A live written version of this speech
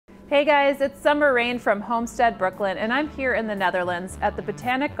Hey guys, it's Summer Rayne from Homestead, Brooklyn, and I'm here in the Netherlands at the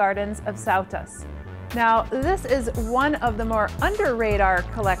Botanic Gardens of Zuidas. Now, this is one of the more under-radar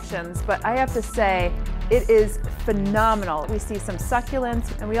collections, but I have to say, it is phenomenal. We see some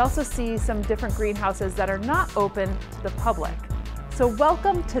succulents, and we also see some different greenhouses that are not open to the public. So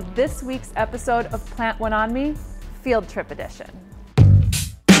welcome to this week's episode of Plant One on Me, Field Trip Edition.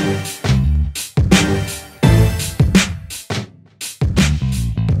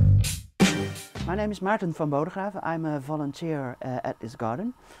 My name is Maarten van Bodegraven. I'm a volunteer at this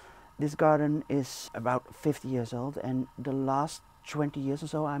garden. This garden is about 50 years old, and the last 20 years or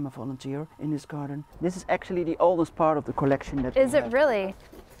so I'm a volunteer in this garden. This is actually the oldest part of the collection that Is it really?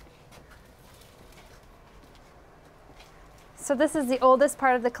 So this is the oldest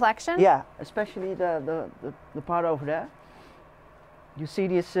part of the collection? Yeah, especially the part over there. You see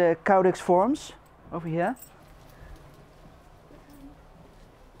these caudex forms over here?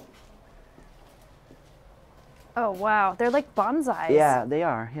 Oh wow, they're like bonsais. Yeah, they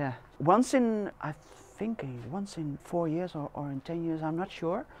are, yeah. Once in 4 years or in 10 years, I'm not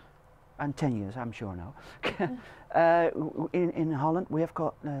sure. And 10 years, I'm sure now. In Holland, we have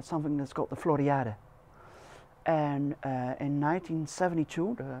got something that's called the Floriade. And in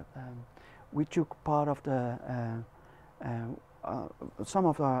 1972, we took part of the, some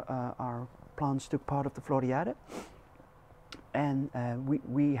of our plants took part of the Floriade. And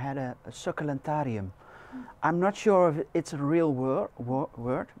we had a succulentarium. I'm not sure if it's a real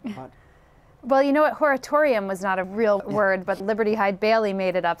word, but... Well, you know what, horatorium was not a real word, but Liberty Hyde Bailey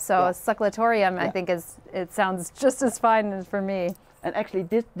made it up, so succulentatorium I think it sounds just as fine as for me. And actually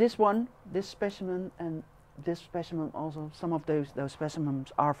this specimen and this specimen also, some of those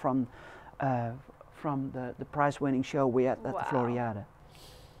specimens are from the prize-winning show we had at the Floriade.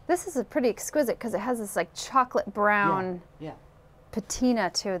 This is pretty exquisite because it has this like chocolate brown patina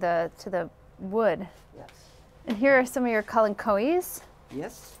to the wood. Yes. And here are some of your kalanchoes.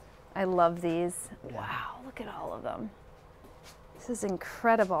 Yes. I love these. Yeah. Wow, look at all of them. This is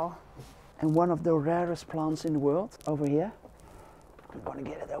incredible. And one of the rarest plants in the world, over here. I'm gonna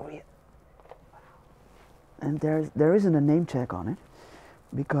get it over here. And there isn't a name tag on it,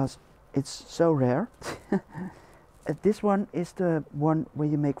 because it's so rare. This one is the one where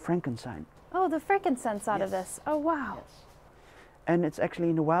you make frankincense. Oh, the frankincense out of this. Oh, wow. Yes. And it's actually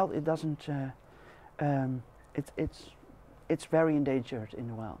in the wild, it doesn't, it's very endangered in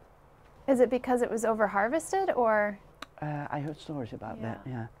the wild. Is it because it was over harvested, or? I heard stories about that,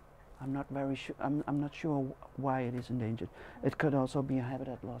 yeah. I'm not very sure, I'm not sure why it is endangered. It could also be a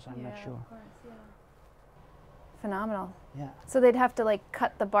habitat loss, I'm not sure. Of course, yeah. Phenomenal. Yeah. So they'd have to like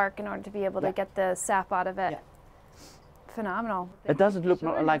cut the bark in order to be able to get the sap out of it. Yeah. Phenomenal. It doesn't look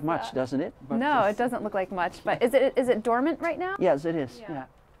like much, doesn't it? But no, it doesn't look like much. But is it dormant right now? Yes, it is. Yeah.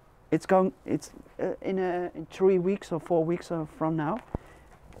 It's in 3 weeks or 4 weeks from now.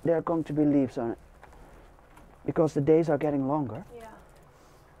 There are going to be leaves on it because the days are getting longer. Yeah.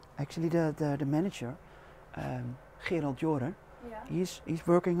 Actually, the manager, Gerald Joren, he's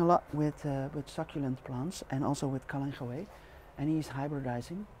working a lot with succulent plants and also with kalanchoe, and he's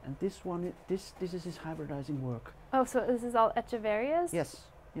hybridizing. And this is his hybridizing work. Oh, so this is all echeverias? Yes.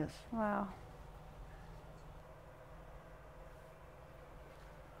 Yes. Wow.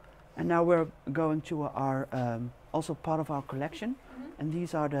 And now we're going to our also part of our collection, and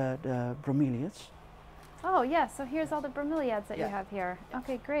these are the bromeliads. Oh yeah, so here's all the bromeliads that you have here.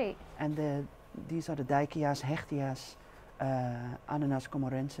 Okay, great. And these are the Daikias, Hechtias, Ananas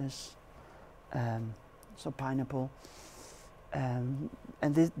comorensis, so pineapple, and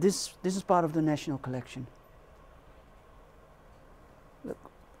this is part of the national collection. Look,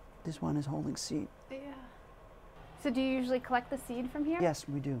 this one is holding seed. Yeah. So do you usually collect the seed from here? Yes,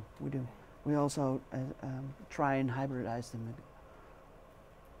 we do. We do. We also try and hybridize them.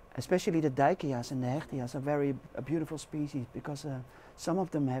 Especially the Daikias and the Hechtias are a beautiful species because some of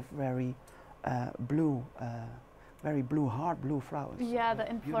them have very blue, hard blue flowers. Yeah, the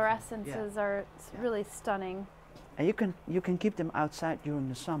inflorescences are really stunning. And you can keep them outside during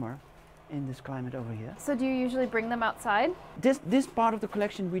the summer in this climate over here. So do you usually bring them outside? This part of the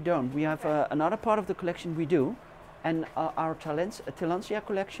collection we don't. We have another part of the collection we do, and our Tillandsia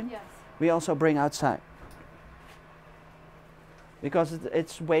collection we also bring outside. Because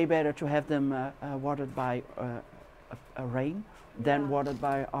it's way better to have them watered by a rain than watered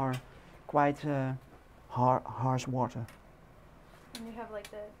by our quite harsh water. And you have like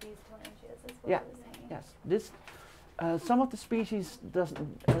these tillandsias as well. Yeah. Yes. Some of the species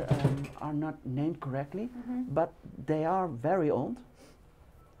are not named correctly, but they are very old.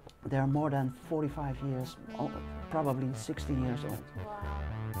 They are more than 45 years old, probably 60 years old.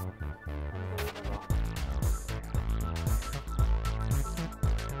 Wow. Unbelievable.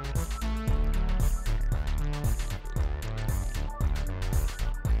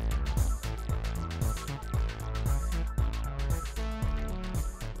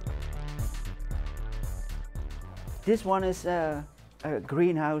 This one is a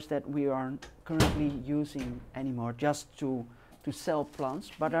greenhouse that we aren't currently using anymore, just to sell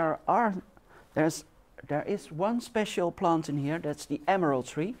plants. But there is one special plant in here. That's the emerald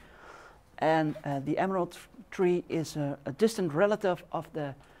tree, and the emerald tree is a distant relative of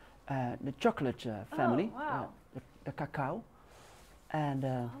the chocolate family, Oh, wow. the cacao. And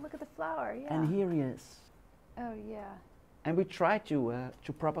Oh, look at the flower. Yeah. and here he is. Oh, yeah. And we try to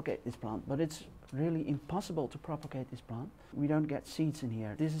propagate this plant, but it's really impossible to propagate this plant. We don't get seeds in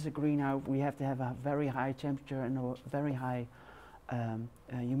here. This is a greenhouse. We have to have a very high temperature and a very high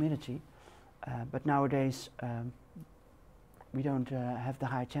humidity. But nowadays we don't have the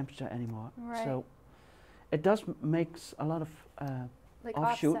high temperature anymore. Right. So it does makes a lot of Like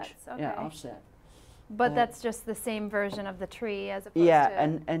offshoots. offsets. Okay. Yeah, offset. But that's just the same version of the tree as opposed Yeah,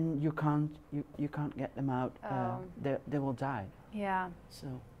 to. and you can't get them out. Oh. They will die. Yeah. So.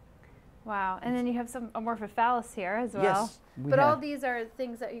 Wow. And then you have some amorphophallus here as well. Yes. But all these are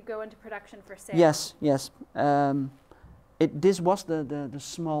things that you go into production for sale. Yes, yes. This was the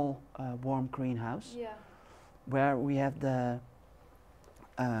small warm greenhouse Yeah. where we have the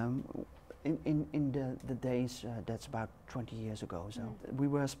in the days that's about 20 years ago. So we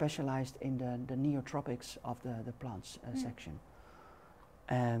were specialized in the neotropics of the plants section.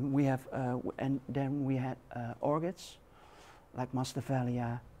 And we have and then we had orchids like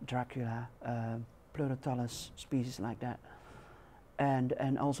Masdevallia, Dracula, Pleurotalus, species like that,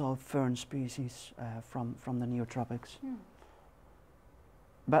 and also fern species from the neotropics.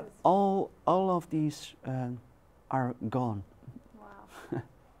 But all of these are gone. Wow.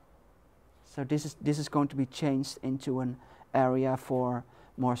 So this is going to be changed into an area for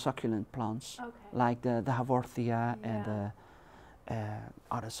more succulent plants, Okay. like the Haworthia Yeah. and the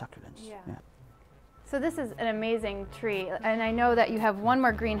other succulents. Yeah. So this is an amazing tree, and I know that you have one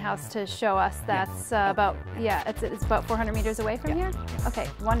more greenhouse to show us. That's about it's about 400 meters away from here. Okay,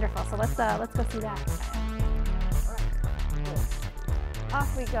 wonderful. So let's go see that.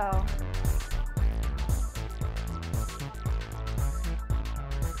 Off we go.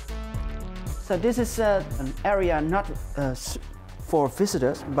 So this is an area not for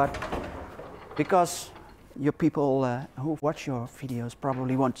visitors, but because your people who watch your videos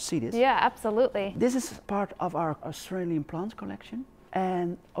probably want to see this. Yeah, absolutely. This is part of our Australian plant collection,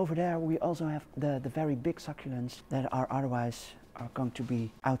 and over there we also have the very big succulents that are otherwise going to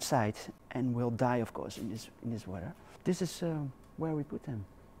be outside and will die, of course, in this weather. This is where we put them.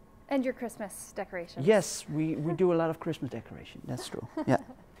 And your Christmas decorations. Yes, we do a lot of Christmas decoration. That's true. Yeah.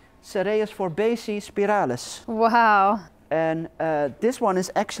 Cereus forbaceae spiralis. Wow. And this one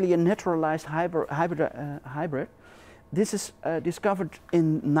is actually a naturalized hybrid. This is discovered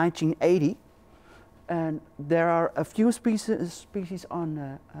in 1980, and there are a few species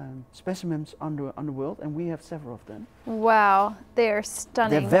on specimens on the world, and we have several of them. Wow, they are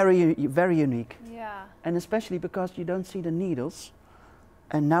stunning. They're very unique. Yeah. And especially because you don't see the needles,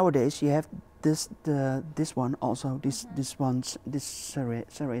 and nowadays you have this one also, this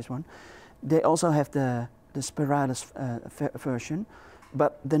Cereus one. They also have the spiralis version,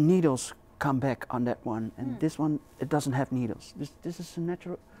 but the needles come back on that one, and this one, it doesn't have needles. This is a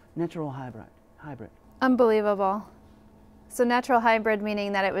natural hybrid. Unbelievable. So natural hybrid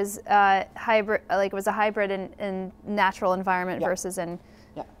meaning that it was hybrid, like it was a hybrid in natural environment versus in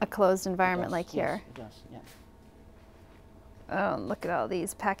a closed environment like here. Yes, it does. Yeah. Oh, look at all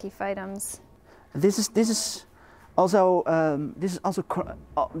these pachyphytums. This is also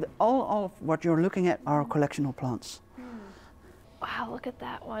all of what you're looking at are collectional plants. Wow, look at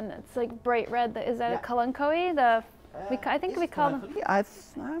that one. It's like bright red. Is that a kalanchoe? I think we call them.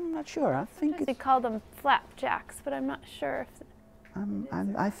 I'm not sure. I think We call them flapjacks, but I'm not sure if.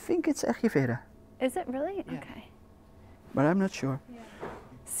 I think it's Echevera, Is it really? Yeah. Okay. but I'm not sure. Yeah.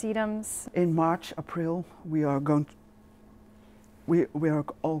 Sedums. In March, April, we are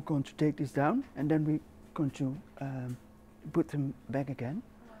all going to take this down, and then we're going to put them back again,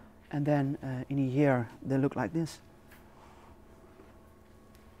 and then in a year they look like this.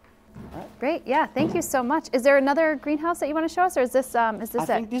 Great, yeah, thank you so much. Is there another greenhouse that you want to show us, or is this it? I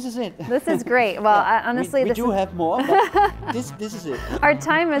think this is it. This is great. Well, honestly, we do have more, but this is it. Our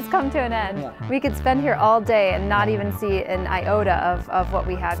time has come to an end. Yeah. We could spend here all day and not even see an iota of what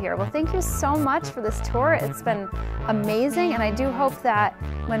we have here. Well, thank you so much for this tour. It's been amazing, and I do hope that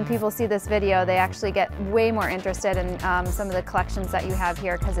when people see this video, they actually get way more interested in some of the collections that you have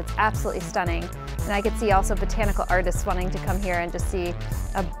here, because it's absolutely stunning. And I could see also botanical artists wanting to come here and just see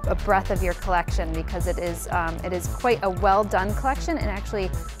a breadth of your collection, because it is quite a well done collection, and actually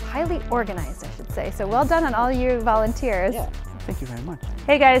highly organized, I should say. So well done on all you volunteers. Yeah, thank you very much.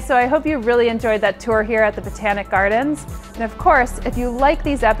 Hey guys, so I hope you really enjoyed that tour here at the Botanic Gardens. And of course, if you like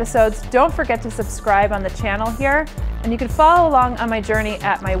these episodes, don't forget to subscribe on the channel here. And you can follow along on my journey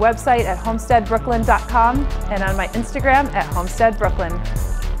at my website at homesteadbrooklyn.com and on my Instagram at homesteadbrooklyn.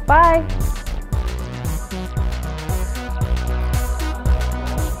 Bye!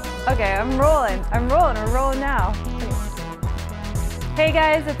 Okay, we're rolling now. Hey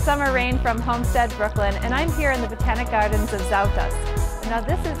guys, it's Summer Rayne from Homestead Brooklyn, and I'm here in the Botanic Gardens of Zuidas. Now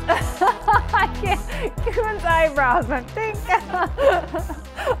this is, I can't, Kuhn's eyebrows, I think.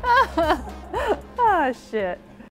 Oh shit.